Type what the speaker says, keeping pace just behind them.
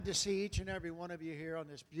To see each and every one of you here on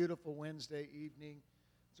this beautiful Wednesday evening.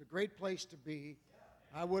 It's a great place to be.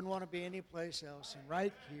 I wouldn't want to be anyplace else. And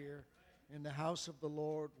right here in the house of the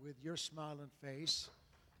Lord with your smiling face,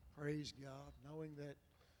 praise God, knowing that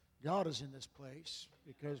God is in this place.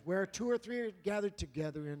 Because where two or three are gathered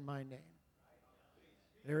together in my name,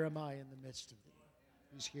 there am I in the midst of thee.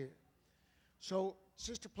 He's here. So,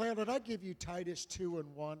 Sister Planlet, I give you Titus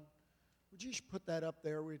 2:1. Would you put that up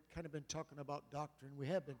there? We've kind of been talking about doctrine. We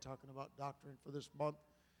have been talking about doctrine for this month.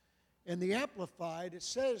 In the Amplified, it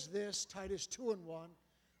says this, Titus 2:1,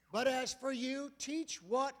 but as for you, teach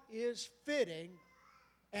what is fitting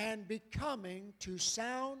and becoming to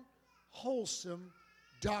sound, wholesome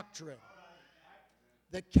doctrine,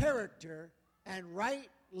 the character and right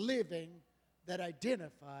living that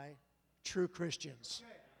identify true Christians.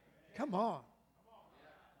 Come on.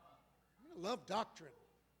 I love doctrine.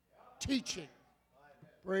 Teaching.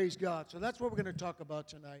 Praise God. So that's what we're going to talk about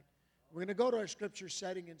tonight. We're going to go to our scripture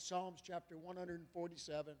setting in Psalms chapter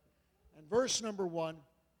 147 and verse number 1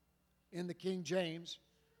 in the King James.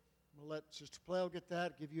 I'm going to let Sister Plale get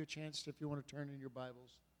that, give you a chance if you want to turn in your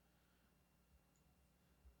Bibles.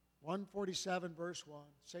 147 verse 1.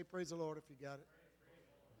 Say praise the Lord if you got it.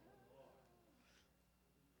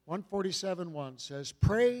 147:1 says,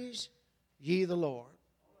 praise ye the Lord,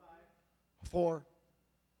 for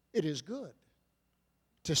it is good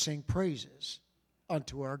to sing praises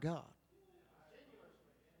unto our God.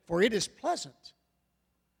 For it is pleasant,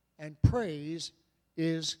 and praise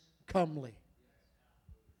is comely.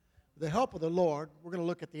 With the help of the Lord, we're going to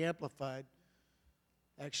look at the Amplified,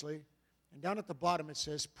 actually. And down at the bottom it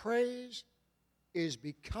says, praise is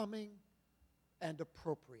becoming and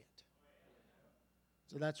appropriate.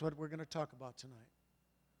 So that's what we're going to talk about tonight.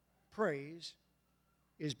 Praise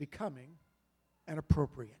is becoming and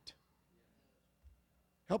appropriate.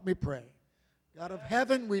 Help me pray. God of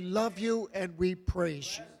heaven, we love you and we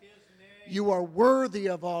praise you. You are worthy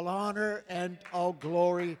of all honor and all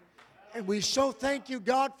glory. And we so thank you,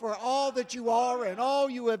 God, for all that you are and all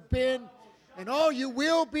you have been and all you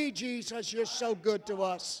will be, Jesus. You're so good to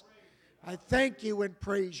us. I thank you and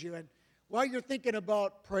praise you. And while you're thinking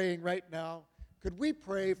about praying right now, could we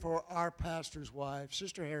pray for our pastor's wife,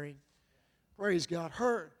 Sister Herring? Praise God.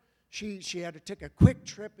 She had to take a quick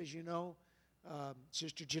trip, as you know.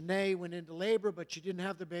 Sister Janae went into labor, but she didn't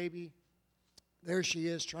have the baby. There she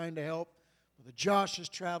is trying to help. Brother Josh is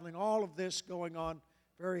traveling. All of this going on,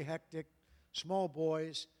 very hectic. Small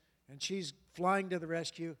boys. And she's flying to the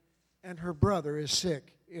rescue. And her brother is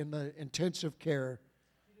sick in the intensive care.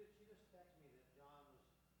 She just texted me that John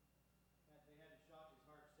they had to shock his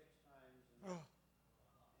heart 6 times. And in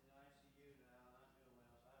the ICU now, not doing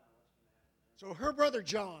well. So I don't know what's going to happen. So her brother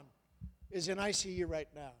John is in ICU right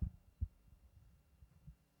now.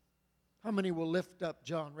 How many will lift up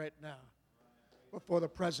John right now before the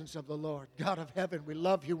presence of the Lord? God of heaven, we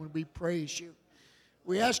love you and we praise you.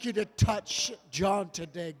 We ask you to touch John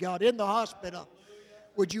today, God, in the hospital.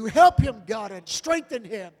 Would you help him, God, and strengthen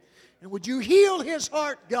him? And would you heal his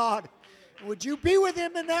heart, God? And would you be with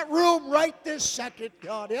him in that room right this second,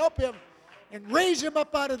 God? Help him and raise him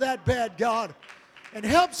up out of that bed, God. And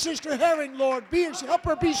help Sister Herring, Lord. Help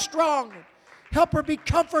her be strong. Help her be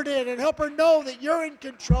comforted and help her know that you're in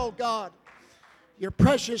control, God. Your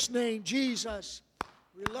precious name, Jesus.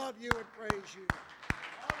 We love you and praise you.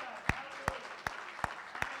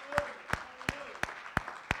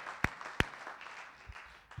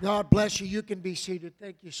 God bless you. You can be seated.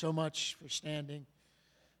 Thank you so much for standing.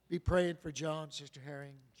 Be praying for John, Sister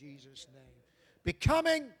Herring, in Jesus' name.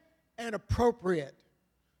 Becoming and appropriate.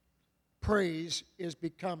 Praise is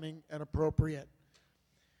becoming and appropriate.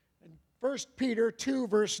 And 1 Peter 2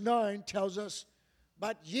 verse 9 tells us,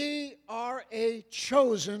 but ye are a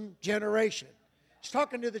chosen generation. He's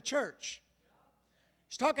talking to the church.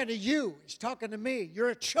 He's talking to you. He's talking to me. You're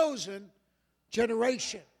a chosen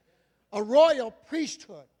generation. A royal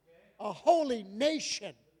priesthood. A holy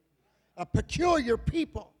nation. A peculiar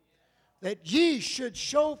people. That ye should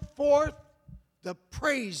show forth the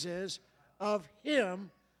praises of him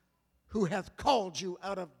who hath called you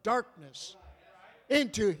out of darkness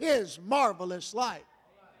into his marvelous light.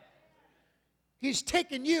 He's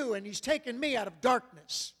taken you and he's taken me out of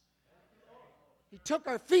darkness. He took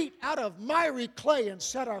our feet out of miry clay and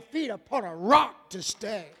set our feet upon a rock to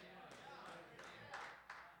stay.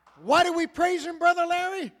 Why do we praise him, Brother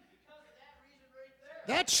Larry?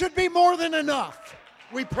 That should be more than enough.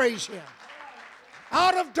 We praise him.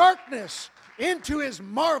 Out of darkness into his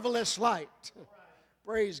marvelous light.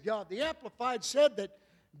 Praise God. The Amplified said that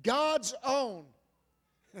God's own,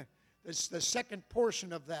 this is the second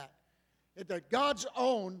portion of that, that God's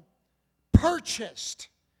own purchased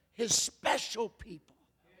His special people.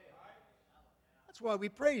 That's why we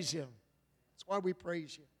praise Him. That's why we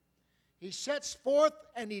praise Him. He sets forth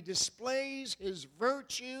and He displays His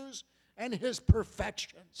virtues and His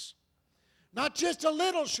perfections. Not just a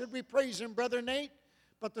little should we praise Him, Brother Nate,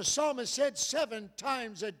 but the psalmist said 7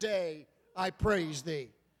 times a day I praise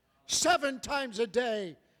Thee. 7 times a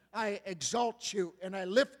day I exalt You and I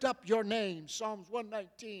lift up Your name. Psalms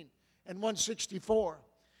 119 and 164.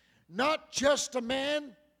 Not just a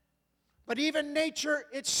man, but even nature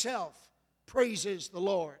itself praises the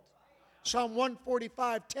Lord. Psalm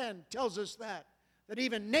 145:10 tells us that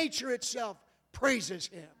even nature itself praises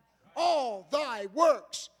Him. All Thy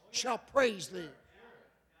works shall praise Thee.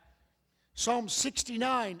 Psalm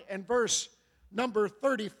 69 and verse number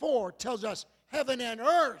 34 tells us heaven and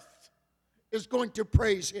earth is going to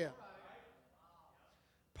praise Him.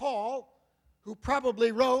 Paul, who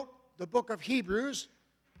probably wrote the book of Hebrews,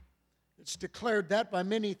 it's declared that by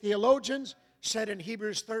many theologians, said in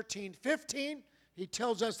Hebrews 13:15, he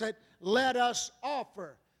tells us that let us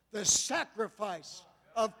offer the sacrifice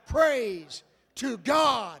of praise to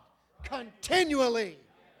God continually.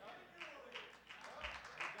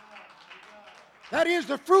 That is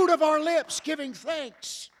the fruit of our lips, giving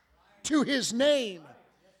thanks to His name.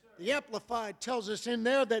 The Amplified tells us in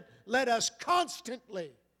there that let us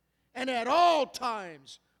constantly and at all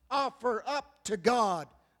times offer up to God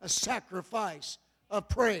a sacrifice of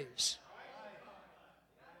praise.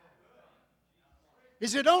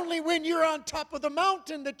 Is it only when you're on top of the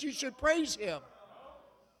mountain that you should praise Him?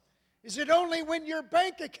 Is it only when your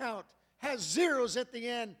bank account has zeros at the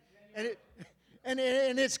end and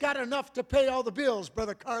it's got enough to pay all the bills,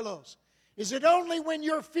 Brother Carlos? Is it only when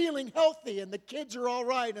you're feeling healthy and the kids are all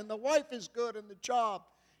right and the wife is good and the job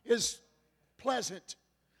is pleasant?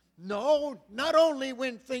 No, not only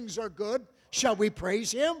when things are good shall we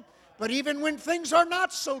praise Him, but even when things are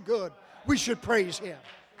not so good, we should praise Him.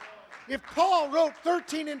 If Paul wrote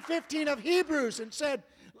 13 and 15 of Hebrews and said,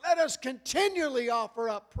 let us continually offer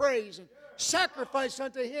up praise and sacrifice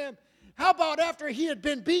unto Him, how about after he had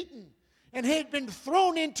been beaten and he had been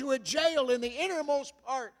thrown into a jail in the innermost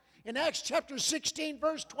part in Acts chapter 16,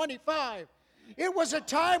 verse 25? It was a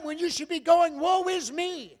time when you should be going, woe is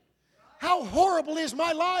me. How horrible is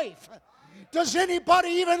my life? Does anybody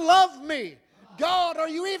even love me? God, are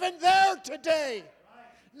you even there today?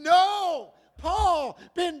 No.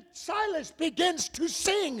 Silas begins to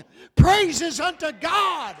sing praises unto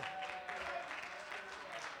God.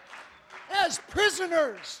 As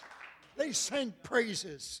prisoners, they sang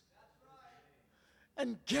praises.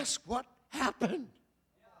 And guess what happened?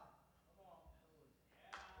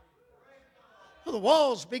 The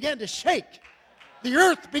walls began to shake. The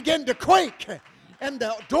earth began to quake. And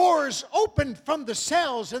the doors opened from the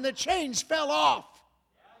cells and the chains fell off.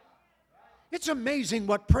 It's amazing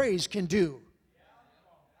what praise can do.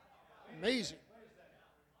 Amazing.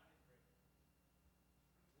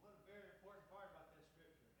 One very important part about this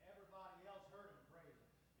scripture. Everybody else heard him praising.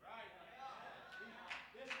 Right.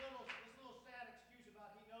 This little sad excuse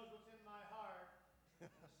about he knows what's in my heart,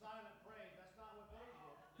 the silent praise, that's not what they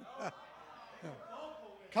did.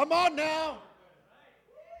 Come on now.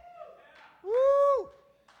 Woo!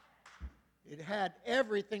 It had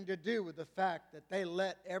everything to do with the fact that they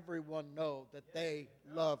let everyone know that they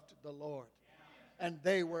loved the Lord. And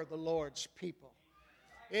they were the Lord's people.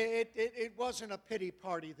 It wasn't a pity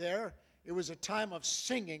party there. It was a time of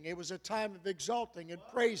singing. It was a time of exalting and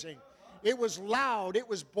praising. It was loud. It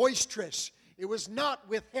was boisterous. It was not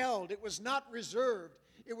withheld. It was not reserved.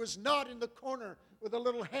 It was not in the corner with a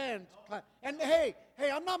little hand clap. And hey,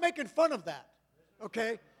 I'm not making fun of that,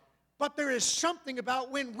 okay? But there is something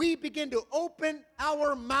about when we begin to open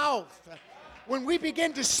our mouth, when we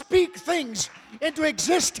begin to speak things into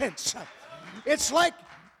existence. It's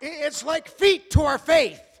like feet to our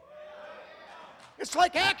faith. It's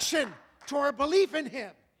like action to our belief in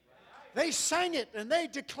Him. They sang it and they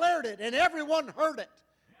declared it and everyone heard it.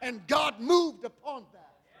 And God moved upon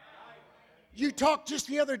that. You talked just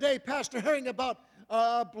the other day, Pastor Herring, about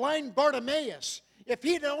blind Bartimaeus. If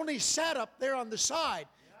he'd only sat up there on the side,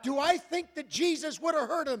 do I think that Jesus would have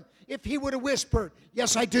heard him if he would have whispered?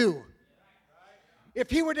 Yes, I do. If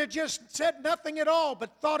he would have just said nothing at all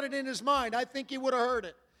but thought it in his mind, I think he would have heard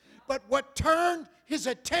it. But what turned his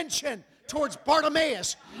attention towards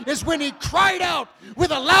Bartimaeus is when he cried out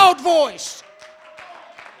with a loud voice.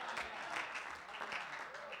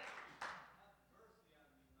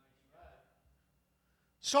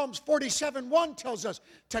 Psalms 47:1 tells us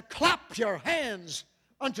to clap your hands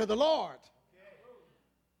unto the Lord.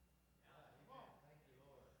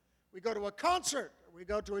 We go to a concert, or we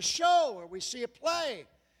go to a show, or we see a play,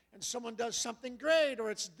 and someone does something great,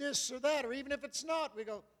 or it's this or that, or even if it's not, we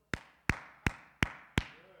go,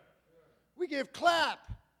 we give clap.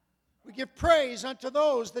 We give praise unto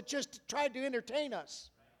those that just tried to entertain us,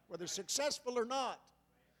 whether successful or not.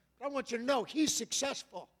 But I want you to know He's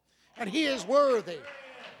successful, and He is worthy,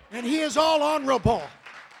 and He is all honorable.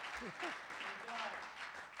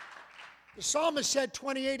 The psalmist said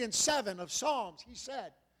 28:7 of Psalms, he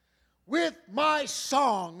said, with my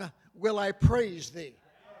song will I praise thee.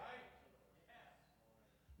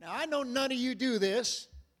 Now, I know none of you do this.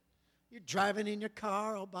 You're driving in your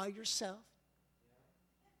car all by yourself,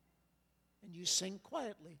 and you sing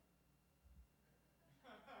quietly.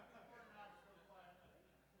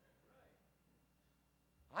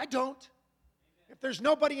 I don't. If there's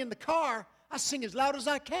nobody in the car, I sing as loud as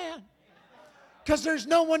I can. Because there's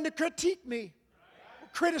no one to critique me, or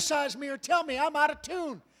criticize me, or tell me I'm out of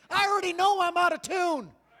tune. I already know I'm out of tune.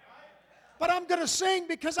 But I'm going to sing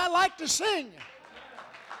because I like to sing.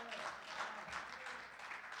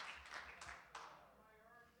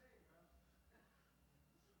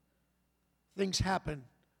 Things happen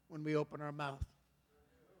when we open our mouth.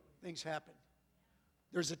 Things happen.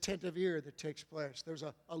 There's attentive ear that takes place. There's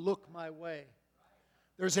a look my way.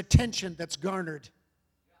 There's attention that's garnered.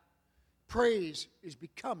 Praise is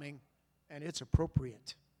becoming, and it's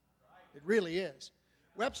appropriate. It really is.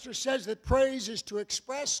 Webster says that praise is to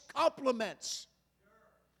express compliments.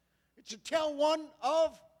 It's to tell one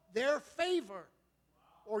of their favor,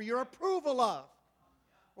 or your approval of,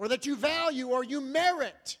 or that you value or you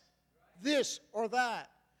merit this or that.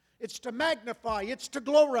 It's to magnify, it's to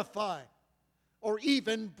glorify, or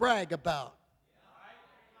even brag about.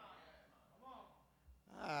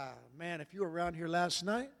 Man, if you were around here last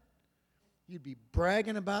night, you'd be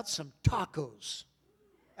bragging about some tacos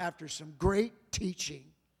after some great teaching.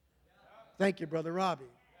 Thank you, Brother Robbie.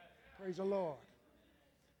 Praise the Lord.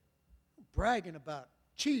 Bragging about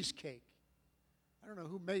cheesecake. I don't know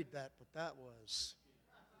who made that, but that was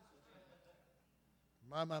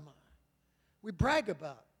my. We brag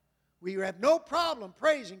about. We have no problem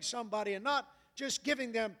praising somebody and not just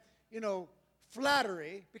giving them,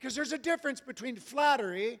 flattery, because there's a difference between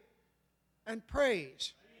flattery and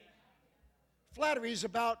praise. Flattery is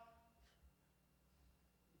about,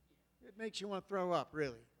 it makes you want to throw up,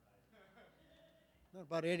 really. Not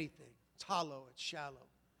about anything. It's hollow, it's shallow.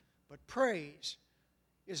 But praise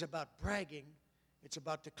is about bragging. It's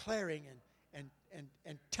about declaring and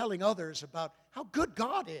telling others about how good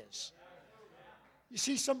God is. You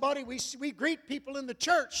see somebody, we greet people in the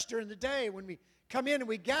church during the day when we come in and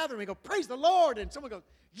we gather and we go, praise the Lord. And someone goes,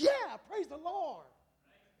 yeah, praise the Lord.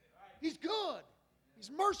 He's good. He's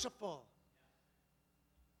merciful.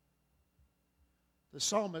 The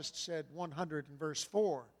psalmist said 100 in verse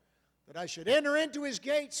 4 that I should enter into His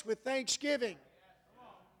gates with thanksgiving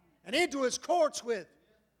and into His courts with.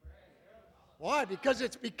 Why? Because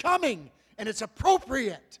it's becoming and it's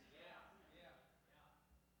appropriate.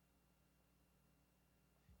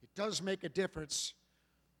 It does make a difference.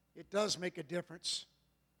 It does make a difference.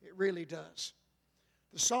 It really does.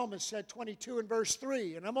 The psalmist said 22 in verse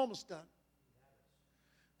 3, and I'm almost done,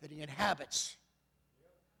 that He inhabits.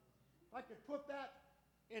 If I could put that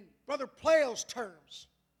in Brother Plale's terms.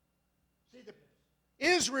 See, the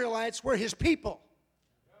Israelites were His people.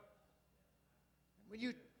 When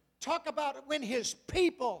you talk about when His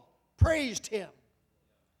people praised Him,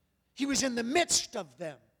 He was in the midst of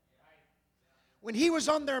them. When He was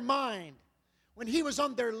on their mind, when He was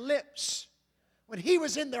on their lips, when He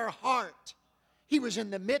was in their heart, He was in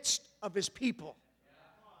the midst of His people.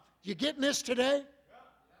 You getting this today?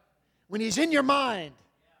 When He's in your mind,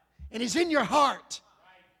 and He's in your heart,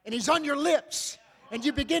 and He's on your lips, and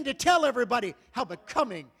you begin to tell everybody how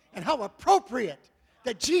becoming and how appropriate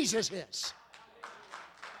that Jesus is.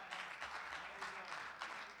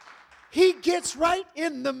 He gets right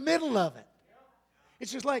in the middle of it.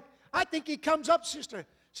 It's just like, I think He comes up, Sister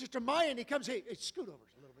Maya, and He comes, hey, scoot over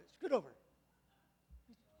a little bit, scoot over.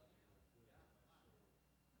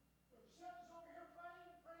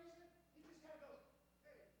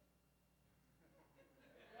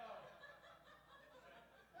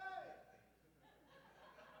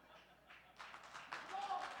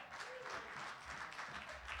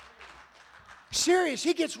 Serious,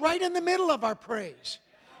 He gets right in the middle of our praise.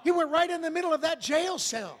 He went right in the middle of that jail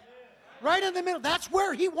cell. Right in the middle. That's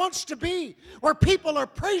where He wants to be. Where people are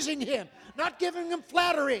praising Him. Not giving Him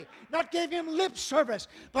flattery. Not giving Him lip service.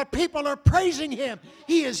 But people are praising Him.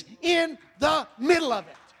 He is in the middle of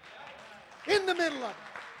it. In the middle of it.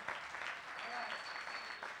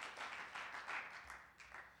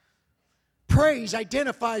 Praise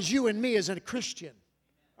identifies you and me as a Christian.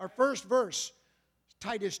 Our first verse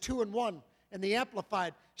Titus 2:1 and the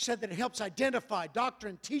Amplified said that it helps identify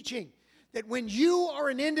doctrine, teaching, that when you are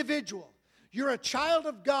an individual, you're a child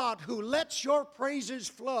of God who lets your praises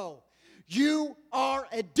flow, you are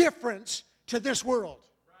a difference to this world.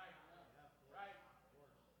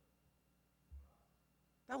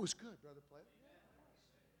 That was good, Brother Platt.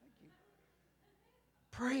 Thank you.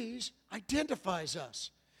 Praise identifies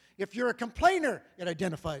us. If you're a complainer, it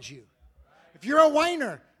identifies you. If you're a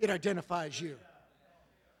whiner, it identifies you.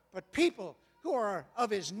 But people who are of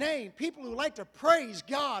His name, people who like to praise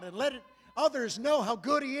God and let others know how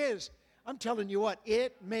good He is, I'm telling you what,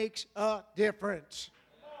 it makes a difference.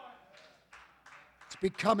 It's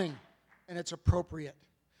becoming and it's appropriate.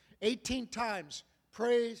 18 times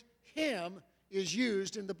praise Him is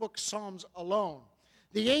used in the book Psalms alone.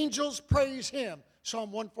 The angels praise Him,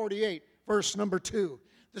 Psalm 148, verse number 2.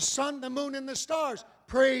 The sun, the moon, and the stars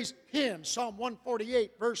praise Him, Psalm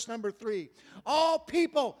 148, verse number 3. All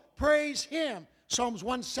people praise Him, Psalms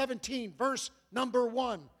 117, verse number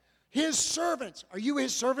 1. His servants, are you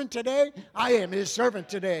His servant today? I am His servant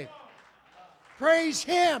today. Praise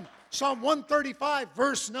Him, Psalm 135,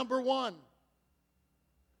 verse number 1.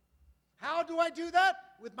 How do I do that?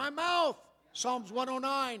 With my mouth, Psalms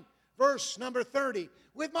 109, verse number 30.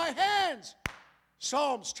 With my hands,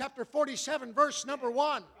 Psalms chapter 47, verse number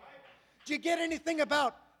 1. Do you get anything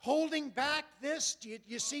about holding back this? Do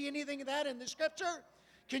you see anything of that in the Scripture?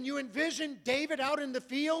 Can you envision David out in the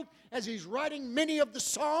field as he's writing many of the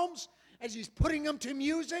Psalms, as he's putting them to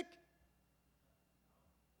music?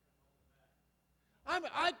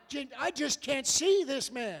 I just can't see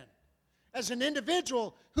this man as an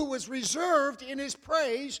individual who was reserved in his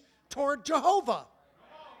praise toward Jehovah.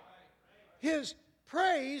 His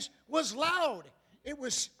praise was loud.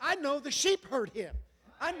 I know the sheep heard him.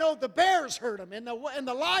 I know the bears heard him, and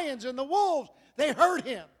the lions and the wolves, they heard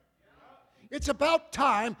him. It's about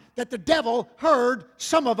time that the devil heard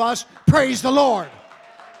some of us praise the Lord.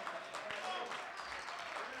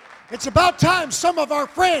 It's about time some of our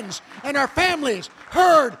friends and our families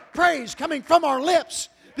heard praise coming from our lips,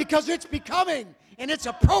 because it's becoming and it's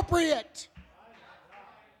appropriate.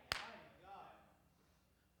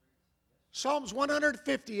 Psalms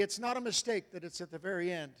 150, it's not a mistake that it's at the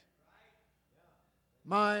very end.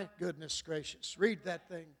 My goodness gracious. Read that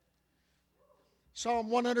thing. Psalm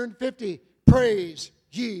 150, praise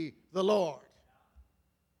ye the Lord.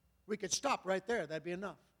 We could stop right there. That'd be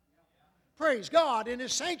enough. Praise God in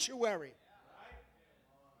His sanctuary.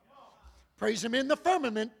 Praise Him in the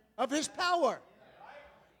firmament of His power.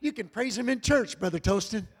 You can praise Him in church, Brother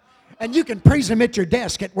Tostin. And you can praise Him at your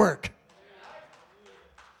desk at work.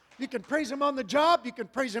 You can praise Him on the job. You can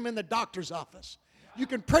praise Him in the doctor's office. You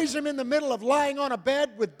can praise Him in the middle of lying on a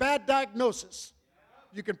bed with bad diagnosis.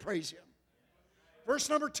 You can praise Him. Verse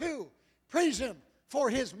number 2, praise Him for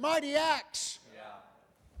His mighty acts.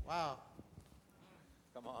 Wow.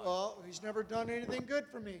 Come on. Well, He's never done anything good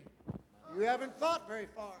for me. You haven't thought very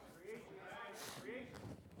far.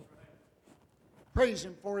 Praise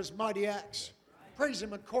Him for His mighty acts. Praise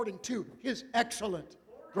Him according to His excellent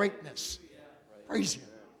greatness. Praise Him.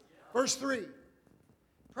 Verse 3,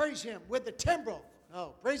 praise Him with the timbrel.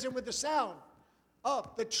 No, praise Him with the sound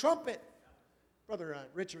of the trumpet. Brother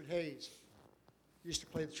Richard Hayes used to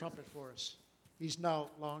play the trumpet for us. He's now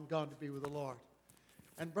long gone to be with the Lord.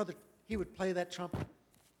 And brother, he would play that trumpet.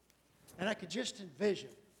 And I could just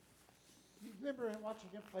envision. You remember watching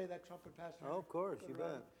him play that trumpet, Pastor? Oh, of course, you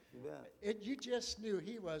bet. You bet. You just knew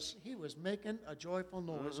he was making a joyful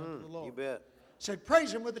noise unto the Lord. You bet. Said,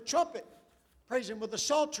 praise Him with the trumpet. Praise Him with the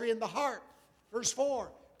psaltery and the harp. Verse 4,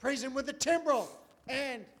 praise Him with the timbrel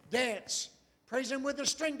and dance. Praise Him with the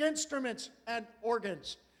stringed instruments and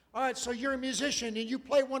organs. All right, so you're a musician and you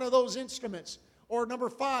play one of those instruments. Or number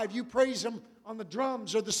 5, you praise Him on the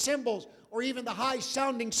drums or the cymbals or even the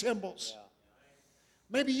high-sounding cymbals. Yeah.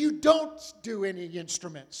 Maybe you don't do any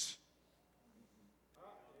instruments.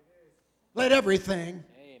 Let everything.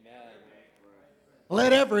 Amen.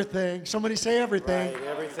 Let everything. Somebody say everything. Right,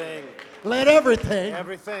 everything. Let everything.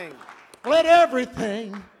 Everything. Let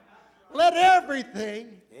everything. Let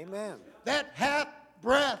everything. Amen. That hath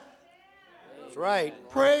breath. That's right.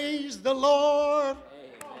 Praise the Lord.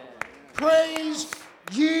 Amen. Praise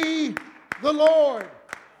ye the Lord.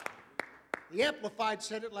 The Amplified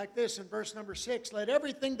said it like this in verse number 6. Let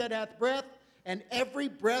everything that hath breath and every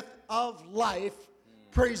breath of life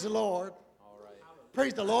praise the Lord. All right.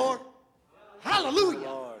 Praise the Lord. Hallelujah.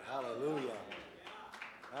 Lord. Hallelujah.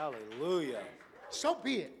 Hallelujah. So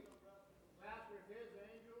be it.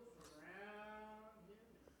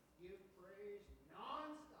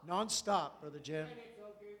 Non-stop, Brother Jim.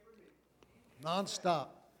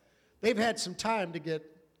 Non-stop. They've had some time to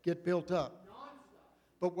get built up.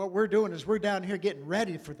 But what we're doing is we're down here getting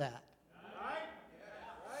ready for that.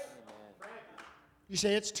 You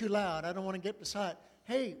say, it's too loud. I don't want to get beside.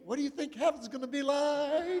 Hey, what do you think heaven's going to be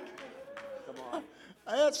like? Come on.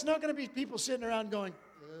 It's not going to be people sitting around going,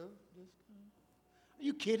 are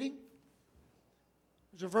you kidding?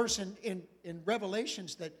 There's a verse in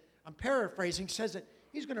Revelations that I'm paraphrasing, says that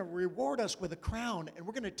he's going to reward us with a crown, and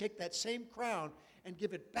we're going to take that same crown and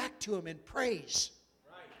give it back to him in praise.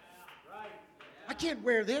 Right. I can't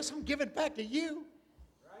wear this. I'm giving it back to you.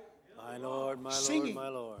 My Lord, my Singing. Lord, my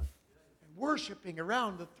Lord. And worshiping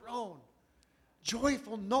around the throne.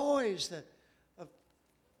 Joyful noise of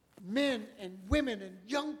men and women and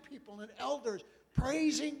young people and elders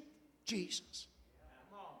praising Jesus.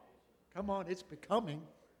 Come on, it's becoming,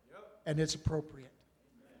 and it's appropriate.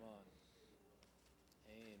 Come on.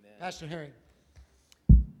 Amen. Pastor Herring.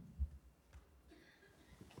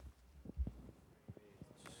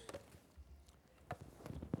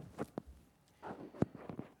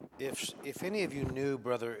 If any of you knew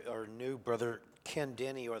Brother Ken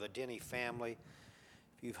Denny or the Denny family,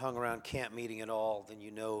 if you've hung around camp meeting at all, then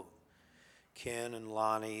you know Ken and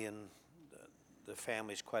Lonnie, and the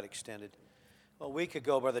family's quite extended. Well, a week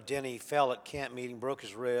ago, Brother Denny fell at camp meeting, broke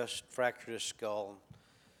his wrist, fractured his skull.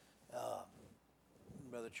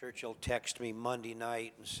 Brother Churchill texted me Monday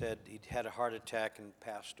night and said he'd had a heart attack and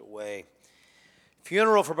passed away.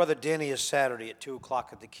 Funeral for Brother Denny is Saturday at 2 o'clock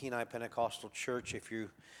at the Kenai Pentecostal Church. If you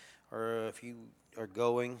are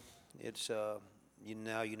going, it's you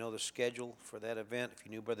know the schedule for that event. If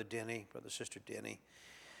you knew Brother Denny, Brother Sister Denny.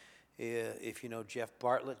 If you know Jeff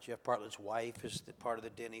Bartlett's wife is part of the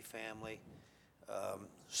Denny family.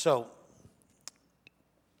 So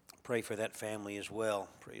pray for that family as well.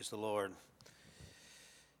 Praise the Lord.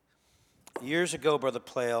 Years ago, Brother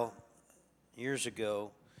Plale,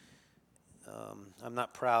 I'm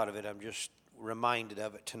not proud of it. I'm just reminded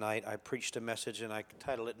of it tonight. I preached a message and I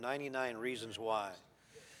titled it 99 Reasons Why.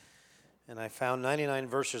 And I found 99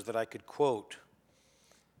 verses that I could quote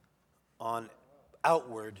on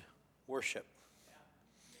outward worship.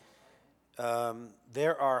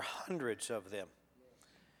 There are hundreds of them.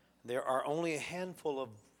 There are only a handful of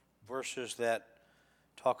verses that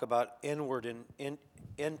talk about inward and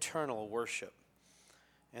internal worship.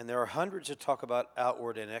 And there are hundreds that talk about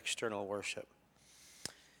outward and external worship.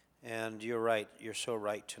 And you're right. You're so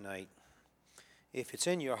right tonight. If it's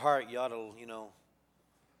in your heart, you ought to,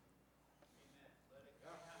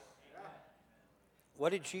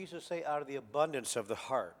 What did Jesus say? Out of the abundance of the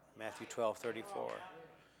heart, Matthew 12:34.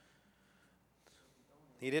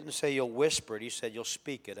 He didn't say you'll whisper it. He said you'll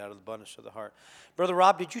speak it out of the abundance of the heart. Brother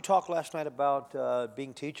Rob, did you talk last night about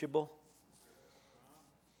being teachable?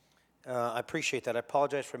 I appreciate that. I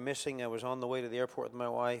apologize for missing. I was on the way to the airport with my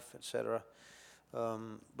wife, etc.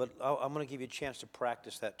 But I'm going to give you a chance to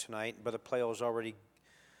practice that tonight. Brother Plale has already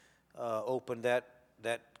opened that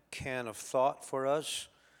can of thought for us.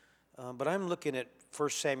 But I'm looking at 1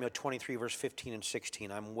 Samuel 23, verse 15 and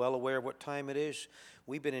 16. I'm well aware of what time it is.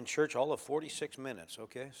 We've been in church all of 46 minutes,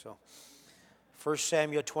 okay? So 1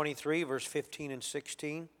 Samuel 23, verse 15 and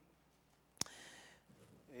 16.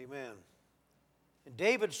 Amen. And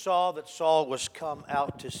David saw that Saul was come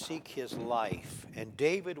out to seek his life, and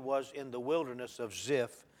David was in the wilderness of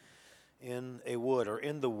Ziph in a wood, or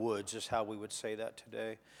in the woods is how we would say that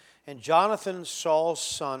today. And Jonathan, Saul's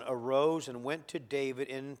son, arose and went to David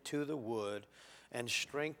into the wood and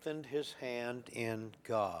strengthened his hand in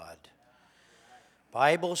God.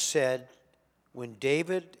 Bible said when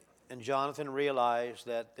David and Jonathan realized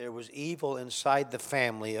that there was evil inside the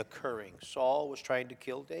family occurring, Saul was trying to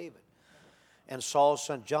kill David. And Saul's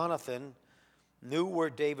son Jonathan knew where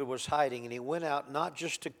David was hiding, and he went out not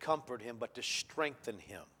just to comfort him, but to strengthen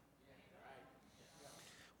him.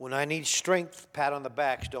 When I need strength, pat on the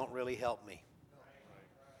backs don't really help me.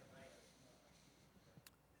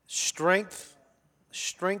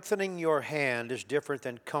 Strengthening your hand is different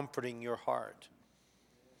than comforting your heart.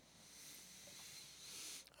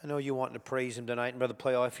 I know you want to praise him tonight, and Brother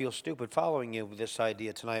Plale, I feel stupid following you with this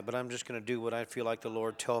idea tonight, but I'm just going to do what I feel like the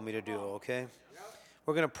Lord told me to do, okay?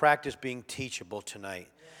 We're going to practice being teachable tonight.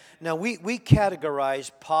 Now, we categorize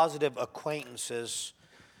positive acquaintances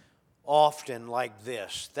often like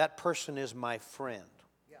this. That person is my friend.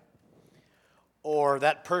 Or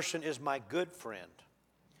that person is my good friend.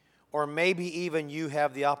 Or maybe even you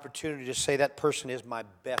have the opportunity to say that person is my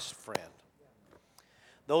best friend.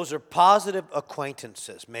 Those are positive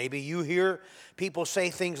acquaintances. Maybe you hear people say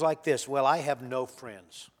things like this, well, I have no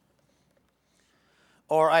friends.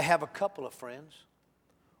 Or I have a couple of friends.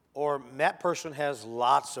 Or that person has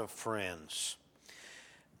lots of friends.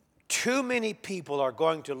 too many people are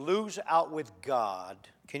going to lose out with God.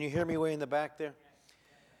 Can you hear me way in the back there?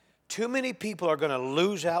 Too many people are going to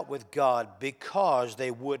lose out with God because they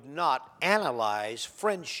would not analyze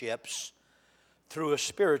friendships through a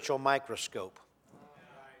spiritual microscope.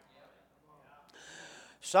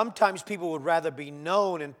 Sometimes people would rather be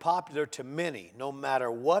known and popular to many, no matter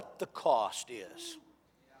what the cost is.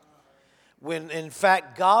 When in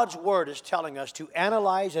fact God's Word is telling us to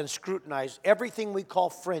analyze and scrutinize everything we call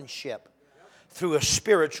friendship through a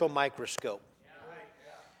spiritual microscope.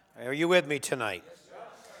 Are you with me tonight?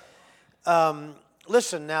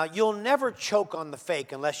 Listen now, you'll never choke on the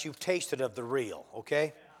fake unless you've tasted of the real,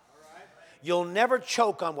 okay? You'll never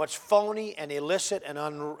choke on what's phony and illicit and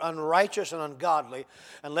unrighteous and ungodly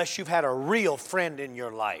unless you've had a real friend in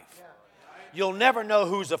your life. You'll never know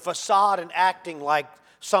who's a facade and acting like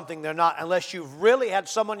something they're not unless you've really had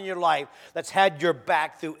someone in your life that's had your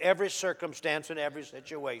back through every circumstance and every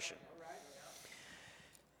situation.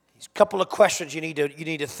 These couple of questions you need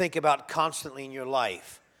to think about constantly in your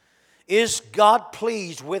life. Is God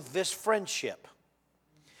pleased with this friendship?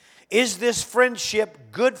 Is this friendship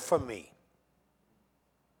good for me?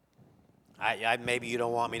 Maybe you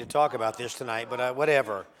don't want me to talk about this tonight, but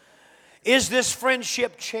whatever. Is this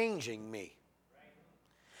friendship changing me?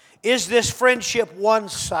 Is this friendship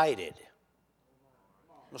one-sided?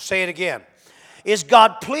 I'll say it again. Is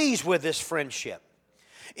God pleased with this friendship?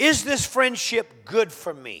 Is this friendship good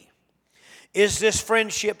for me? Is this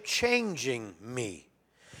friendship changing me?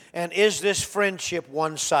 And is this friendship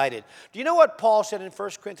one-sided? Do you know what Paul said in 1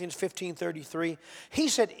 Corinthians 15:33? He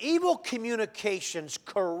said, evil communications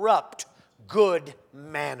corrupt good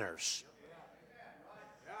manners.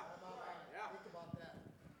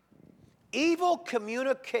 Evil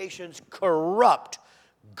communications corrupt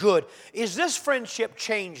good. Is this friendship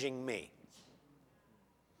changing me?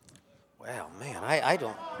 Well, man, I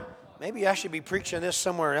don't. Maybe I should be preaching this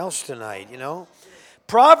somewhere else tonight, you know.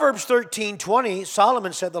 Proverbs 13:20,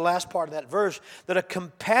 Solomon said the last part of that verse, that a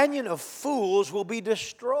companion of fools will be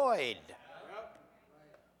destroyed.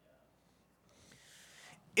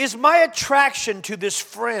 Is my attraction to this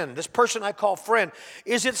friend, this person I call friend,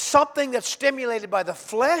 is it something that's stimulated by the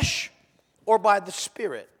flesh or by the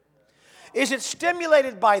Spirit? Is it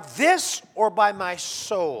stimulated by this or by my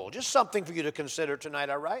soul? Just something for you to consider tonight,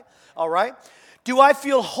 all right? All right? Do I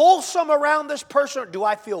feel wholesome around this person or do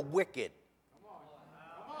I feel wicked?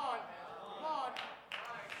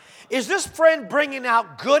 Is this friend bringing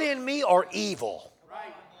out good in me or evil?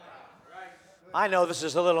 I know this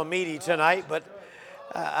is a little meaty tonight, but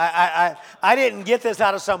I didn't get this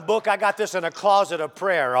out of some book. I got this in a closet of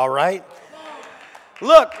prayer, all right?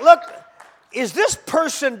 Look, is this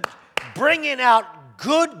person bringing out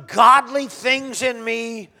good, godly things in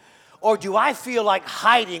me, or do I feel like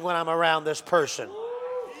hiding when I'm around this person?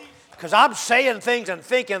 Because I'm saying things and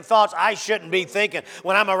thinking thoughts I shouldn't be thinking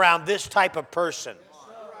when I'm around this type of person.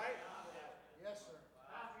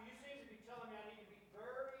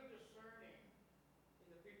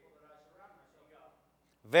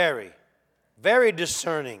 Very, very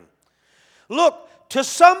discerning. Look, to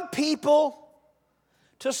some people,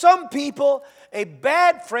 a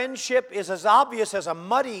bad friendship is as obvious as a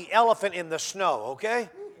muddy elephant in the snow, okay?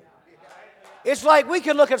 It's like we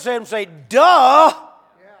can look at them and say, duh,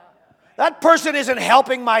 that person isn't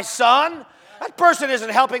helping my son. That person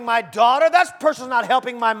isn't helping my daughter. That person's not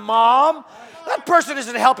helping my mom. That person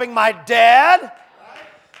isn't helping my dad.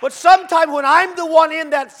 But sometimes when I'm the one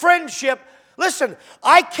in that friendship, listen,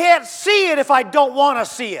 I can't see it if I don't want to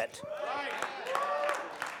see it.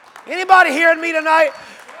 Anybody hearing me tonight?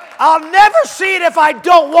 I'll never see it if I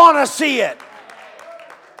don't want to see it.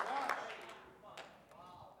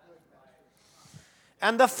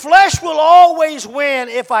 And the flesh will always win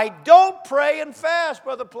if I don't pray and fast,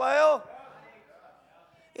 Brother Plale.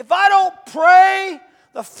 If I don't pray,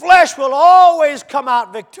 the flesh will always come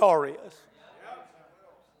out victorious.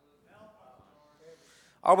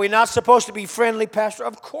 Are we not supposed to be friendly, Pastor?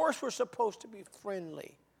 Of course we're supposed to be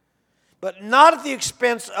friendly. But not at the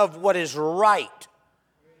expense of what is right.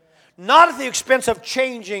 Not at the expense of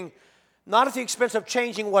changing,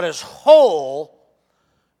 what is whole,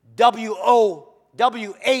 W-H-O-L-E,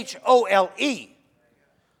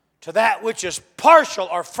 to that which is partial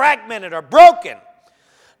or fragmented or broken.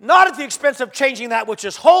 Not at the expense of changing that which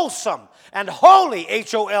is wholesome and holy,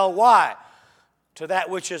 H-O-L-Y, to that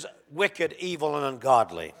which is wicked, evil, and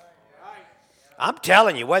ungodly. I'm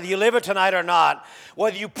telling you, whether you live it tonight or not,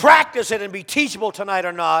 whether you practice it and be teachable tonight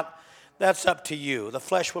or not, that's up to you. The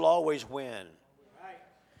flesh will always win.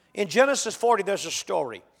 In Genesis 40, there's a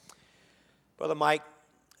story. Brother Mike,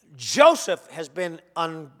 Joseph has been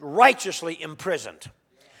unrighteously imprisoned.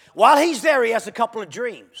 While he's there, he has a couple of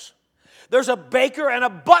dreams. There's a baker and a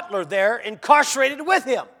butler there incarcerated with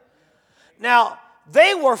him. Now,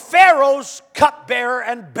 they were Pharaoh's cupbearer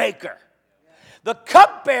and baker. The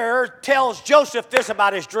cupbearer tells Joseph this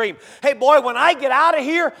about his dream. Hey, boy, when I get out of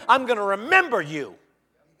here, I'm going to remember you.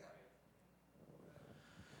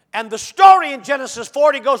 And the story in Genesis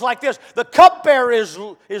 40 goes like this. The cupbearer is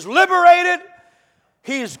liberated.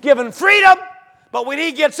 He's given freedom. But when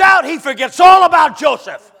he gets out, he forgets all about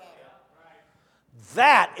Joseph.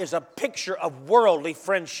 That is a picture of worldly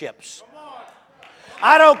friendships.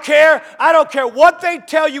 I don't care what they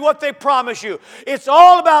tell you, what they promise you. It's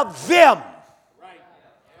all about them.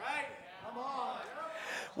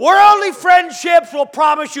 Worldly friendships will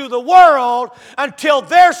promise you the world until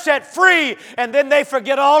they're set free, and then they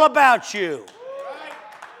forget all about you.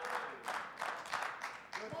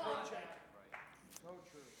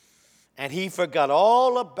 And he forgot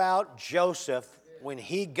all about Joseph when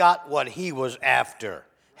he got what he was after.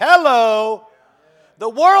 Hello. The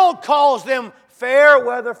world calls them fair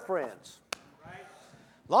weather friends.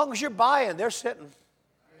 As long as you're buying, they're sitting.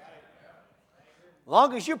 As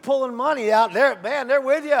long as you're pulling money out, they're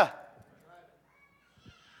with you.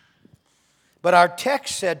 But our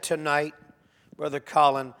text said tonight, Brother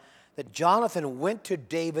Colin, that Jonathan went to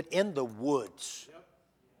David in the woods.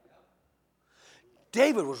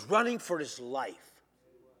 David was running for his life.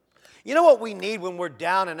 You know what we need when we're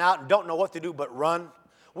down and out and don't know what to do but run?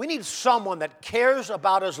 We need someone that cares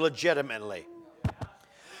about us legitimately.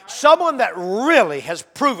 Someone that really has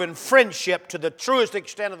proven friendship to the truest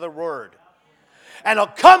extent of the word. And will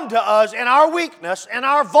come to us in our weakness and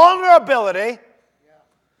our vulnerability.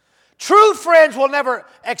 True friends will never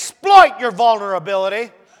exploit your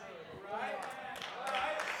vulnerability.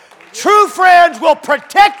 True friends will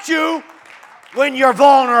protect you when you're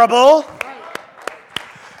vulnerable.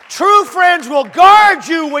 True friends will guard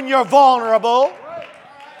you when you're vulnerable.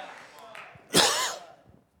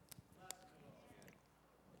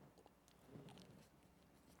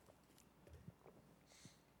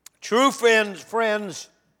 True friends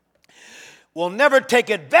will never take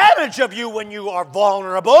advantage of you when you are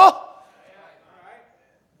vulnerable.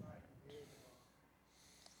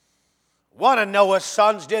 One of Noah's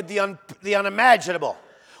sons did the unimaginable,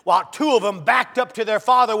 while two of them backed up to their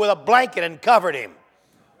father with a blanket and covered him.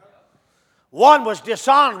 One was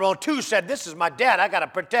dishonorable, and two said, "This is my dad, I got to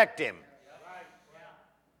protect him."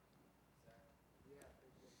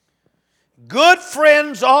 Good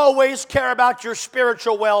friends always care about your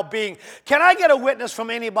spiritual well-being. Can I get a witness from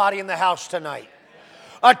anybody in the house tonight?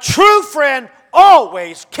 A true friend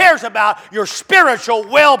always cares about your spiritual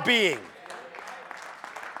well-being.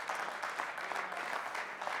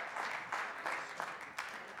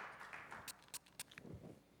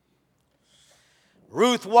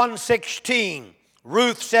 Ruth 1:16.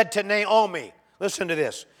 Ruth said to Naomi, listen to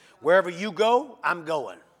this, "Wherever you go, I'm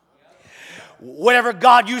going. Whatever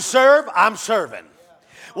God you serve, I'm serving."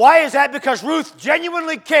 Why is that? Because Ruth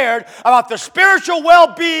genuinely cared about the spiritual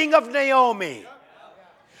well-being of Naomi.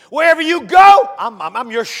 Wherever you go,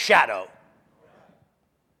 I'm your shadow.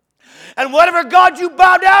 And whatever God you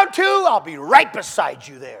bow down to, I'll be right beside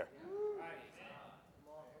you there.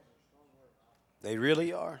 They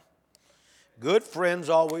really are. Good friends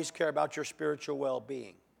always care about your spiritual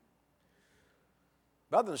well-being.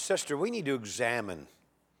 Brother and sister, we need to examine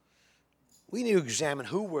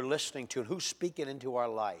who we're listening to and who's speaking into our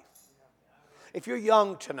life. If you're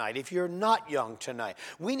young tonight, if you're not young tonight,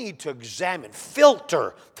 we need to examine,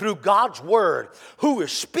 filter through God's Word who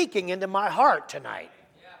is speaking into my heart tonight.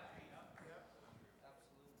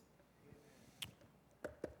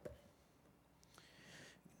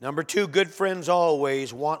 Number two, good friends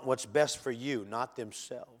always want what's best for you, not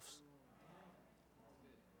themselves.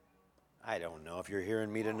 I don't know if you're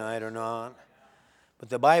hearing me tonight or not. But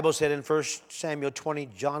the Bible said in 1 Samuel 20,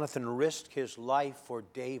 Jonathan risked his life for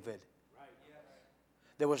David.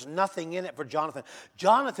 There was nothing in it for Jonathan.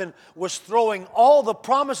 Jonathan was throwing all the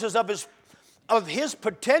promises of his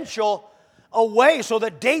potential away so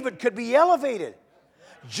that David could be elevated.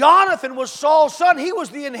 Jonathan was Saul's son. He was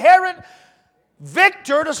the inherent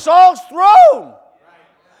victor to Saul's throne.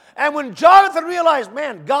 And when Jonathan realized,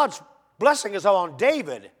 man, God's blessing is on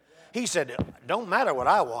David, he said, don't matter what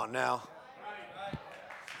I want now.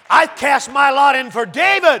 I cast my lot in for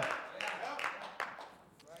David.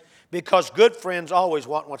 Because good friends always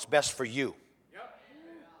want what's best for you.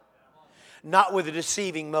 Not with a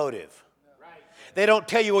deceiving motive. They don't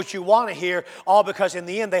tell you what you want to hear, all because in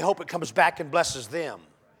the end they hope it comes back and blesses them.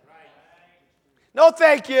 No,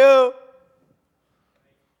 thank you.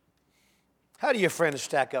 How do your friends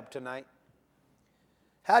stack up tonight?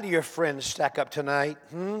 How do your friends stack up tonight?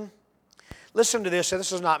 Listen to this, and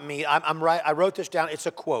this is not me. I'm right. I wrote this down. It's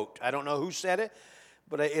a quote. I don't know who said it,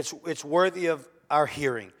 but it's worthy of our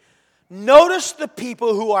hearing. Notice the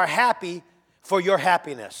people who are happy for your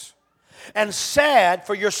happiness and sad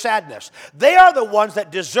for your sadness. They are the ones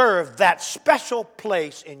that deserve that special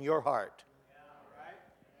place in your heart.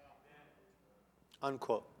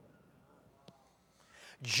 Unquote.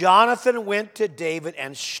 Jonathan went to David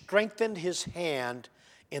and strengthened his hand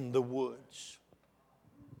in the woods.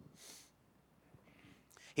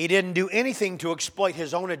 He didn't do anything to exploit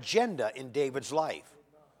his own agenda in David's life.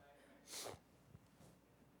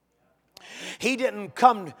 He didn't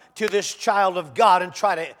come to this child of God and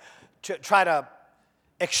try to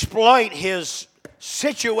exploit his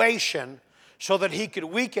situation so that he could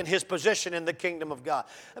weaken his position in the kingdom of God.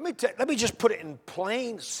 Let me just put it in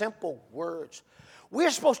plain, simple words.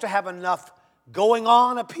 We're supposed to have enough going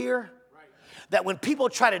on up here that when people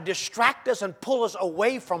try to distract us and pull us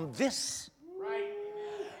away from this,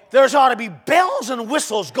 there's ought to be bells and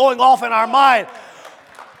whistles going off in our mind.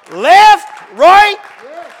 Left, right,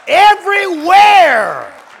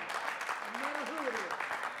 everywhere.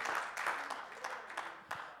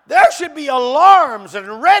 There should be alarms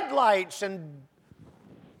and red lights and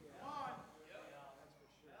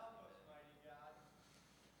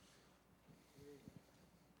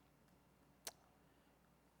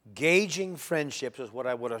gauging friendships is what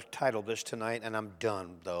I would have titled this tonight, and I'm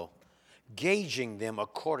done though. Gauging them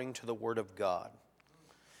according to the Word of God.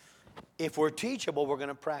 If we're teachable, we're going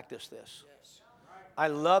to practice this. I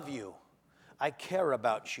love you. I care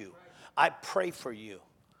about you. I pray for you.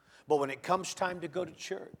 But when it comes time to go to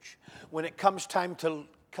church, when it comes time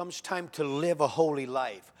to live a holy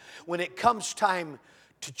life, when it comes time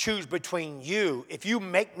to choose between you, if you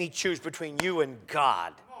make me choose between you and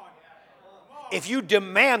God, if you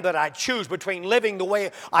demand that I choose between living the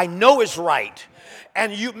way I know is right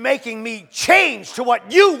and you making me change to what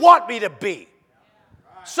you want me to be,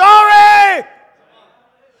 sorry!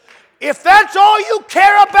 If that's all you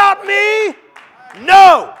care about me,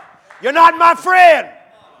 no, you're not my friend.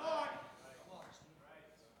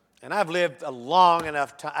 And I've lived long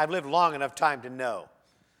enough time to know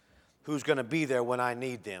who's going to be there when I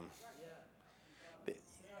need them.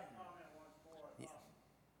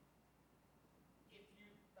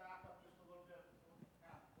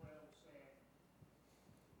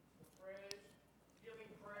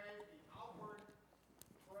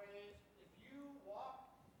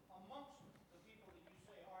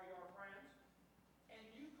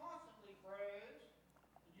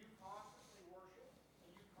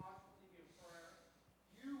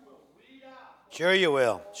 Sure you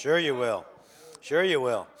will. Sure you will. Sure you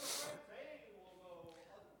will.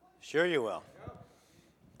 Sure you will.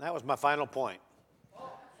 That was my final point.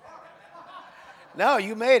 No,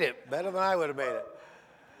 you made it better than I would have made it.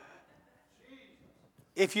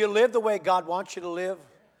 If you live the way God wants you to live,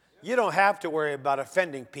 you don't have to worry about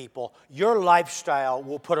offending people. Your lifestyle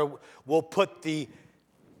will put the.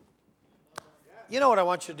 You know what I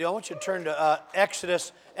want you to do? I want you to turn to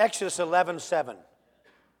Exodus 11:7.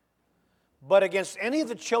 But against any of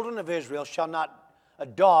the children of Israel shall not a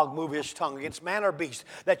dog move his tongue, against man or beast,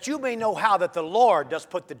 that you may know how that the Lord does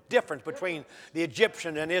put the difference between the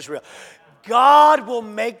Egyptian and Israel. God will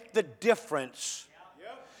make the difference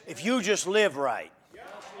if you just live right.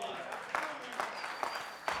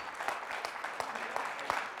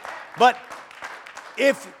 But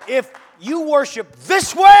if you worship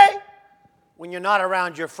this way when you're not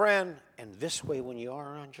around your friend, and this way when you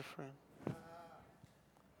are around your friend,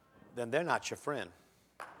 then they're not your friend.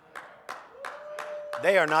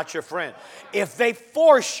 They are not your friend. If they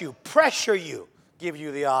force you, pressure you, give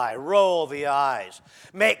you the eye, roll the eyes,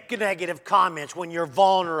 make negative comments when you're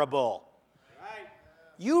vulnerable,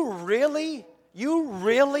 you really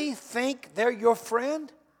think they're your friend?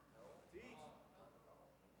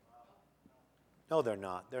 No, they're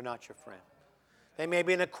not. They're not your friend. They may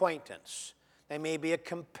be an acquaintance. They may be a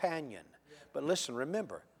companion. But listen,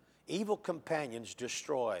 remember, evil companions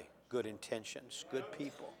destroy good intentions, good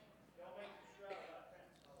people.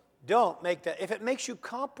 Don't make that. If it makes you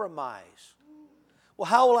compromise, well,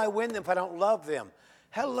 how will I win them if I don't love them?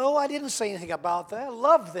 Hello, I didn't say anything about that.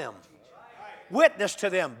 Love them. Witness to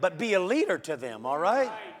them, but be a leader to them, all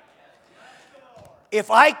right? If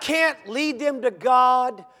I can't lead them to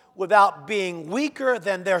God without being weaker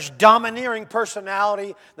than their domineering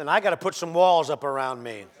personality, then I got to put some walls up around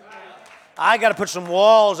me. I got to put some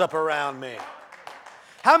walls up around me.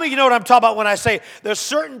 How many of you know what I'm talking about when I say there's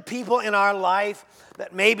certain people in our life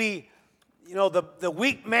that maybe, you know, the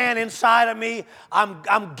weak man inside of me,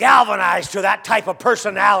 I'm galvanized to that type of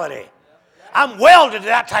personality. I'm welded to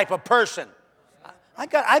that type of person. I've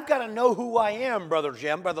got to know who I am, Brother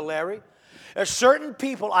Jim, Brother Larry. There's certain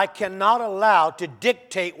people I cannot allow to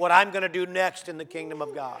dictate what I'm going to do next in the kingdom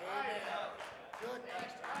of God.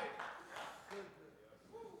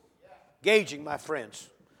 Gauging my friends.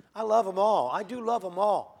 I love them all. I do love them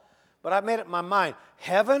all. But I made up my mind.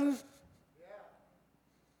 Heaven,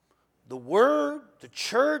 the Word, the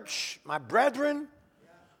church, my brethren,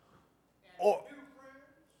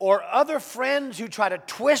 or other friends who try to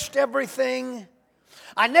twist everything.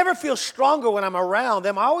 I never feel stronger when I'm around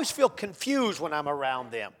them. I always feel confused when I'm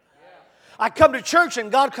around them. I come to church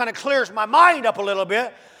and God kind of clears my mind up a little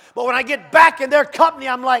bit. But when I get back in their company,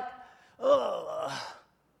 I'm like, ugh.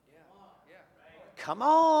 Come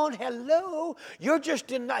on, hello. You're just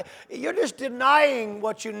denying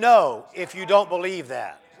what you know if you don't believe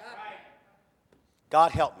that.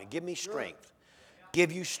 God help me. Give me strength.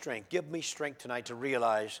 Give you strength. Give me strength tonight to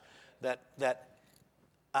realize that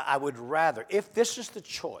I would rather, if this is the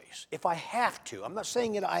choice, if I have to, I'm not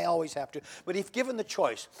saying that I always have to, but if given the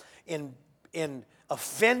choice in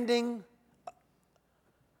offending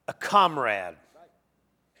a comrade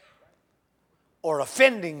or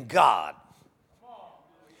offending God.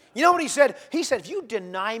 You know what he said? He said, if you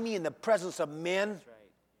deny me in the presence of men,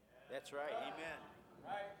 That's right.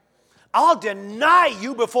 Amen. I'll deny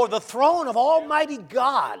you before the throne of Almighty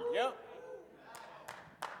God. Yep.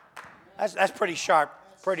 That's pretty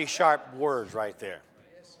sharp words right there.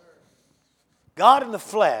 God in the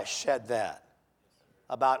flesh said that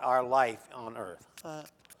about our life on earth.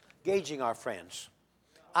 Gauging our friends.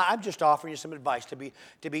 I'm just offering you some advice to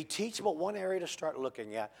be teachable. One area to start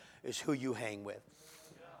looking at is who you hang with.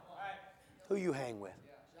 Who you hang with.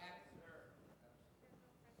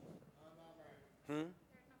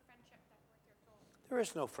 There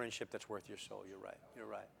is no friendship that's worth your soul. You're right. You're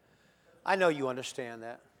right. I know you understand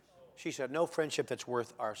that. She said, no friendship that's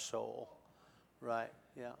worth our soul. Right?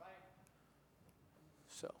 Yeah.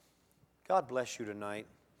 So, God bless you tonight.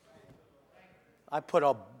 I put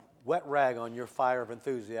a wet rag on your fire of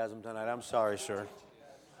enthusiasm tonight. I'm sorry, sir.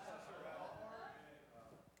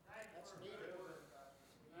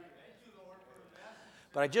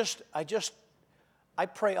 But I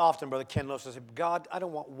pray often, Brother Ken Lewis, I say, God, I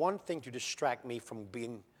don't want one thing to distract me from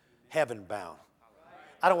being heaven bound.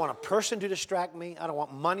 I don't want a person to distract me. I don't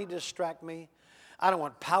want money to distract me. I don't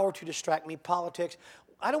want power to distract me, politics.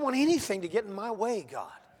 I don't want anything to get in my way, God.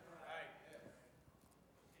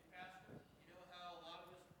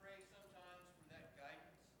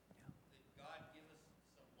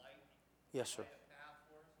 Yes, sir.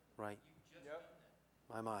 Right.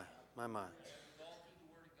 My.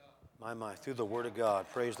 Through the Word of God.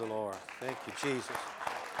 Praise the Lord. Thank you, Jesus.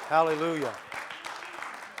 Hallelujah.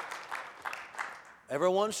 Every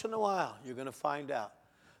once in a while, you're going to find out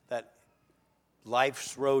that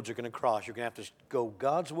life's roads are going to cross. You're going to have to go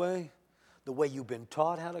God's way, the way you've been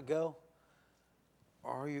taught how to go,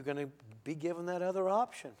 or you're going to be given that other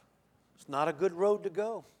option. It's not a good road to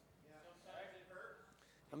go.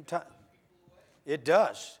 It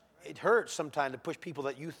does. It hurts sometimes to push people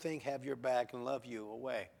that you think have your back and love you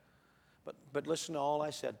away. But listen to all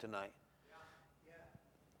I said tonight.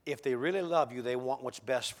 If they really love you, they want what's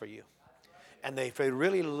best for you. And if they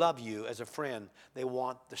really love you as a friend, they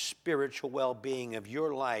want the spiritual well-being of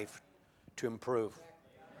your life to improve.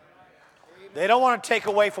 They don't want to take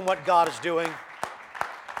away from what God is doing.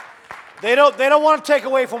 They don't want to take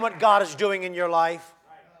away from what God is doing in your life.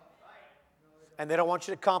 And they don't want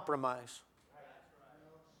you to compromise.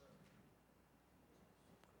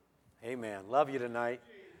 Amen. Love you tonight.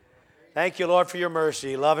 Thank you, Lord, for your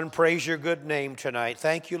mercy. Love and praise your good name tonight.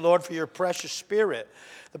 Thank you, Lord, for your precious Spirit.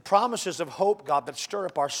 The promises of hope, God, that stir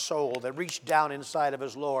up our soul, that reach down inside of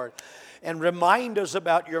us, Lord, and remind us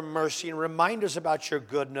about your mercy and remind us about your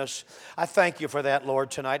goodness. I thank you for that,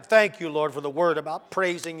 Lord, tonight. Thank you, Lord, for the word about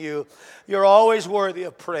praising you. You're always worthy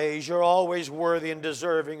of praise. You're always worthy and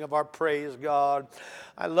deserving of our praise, God.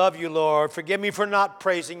 I love you, Lord. Forgive me for not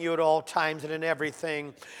praising you at all times and in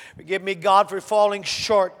everything. Forgive me, God, for falling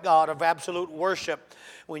short, God, of absolute worship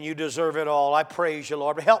when you deserve it all. I praise you,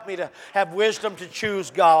 Lord. But help me to have wisdom to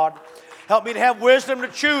choose, God. Help me to have wisdom to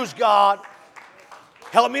choose, God.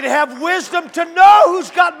 Help me to have wisdom to know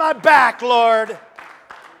who's got my back, Lord.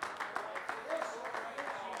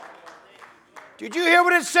 Did you hear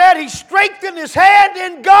what it said? He strengthened his hand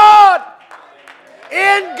in God.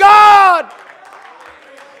 In God.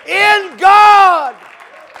 In God.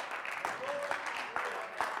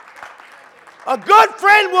 A good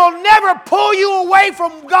friend will never pull you away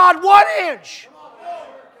from God 1 inch.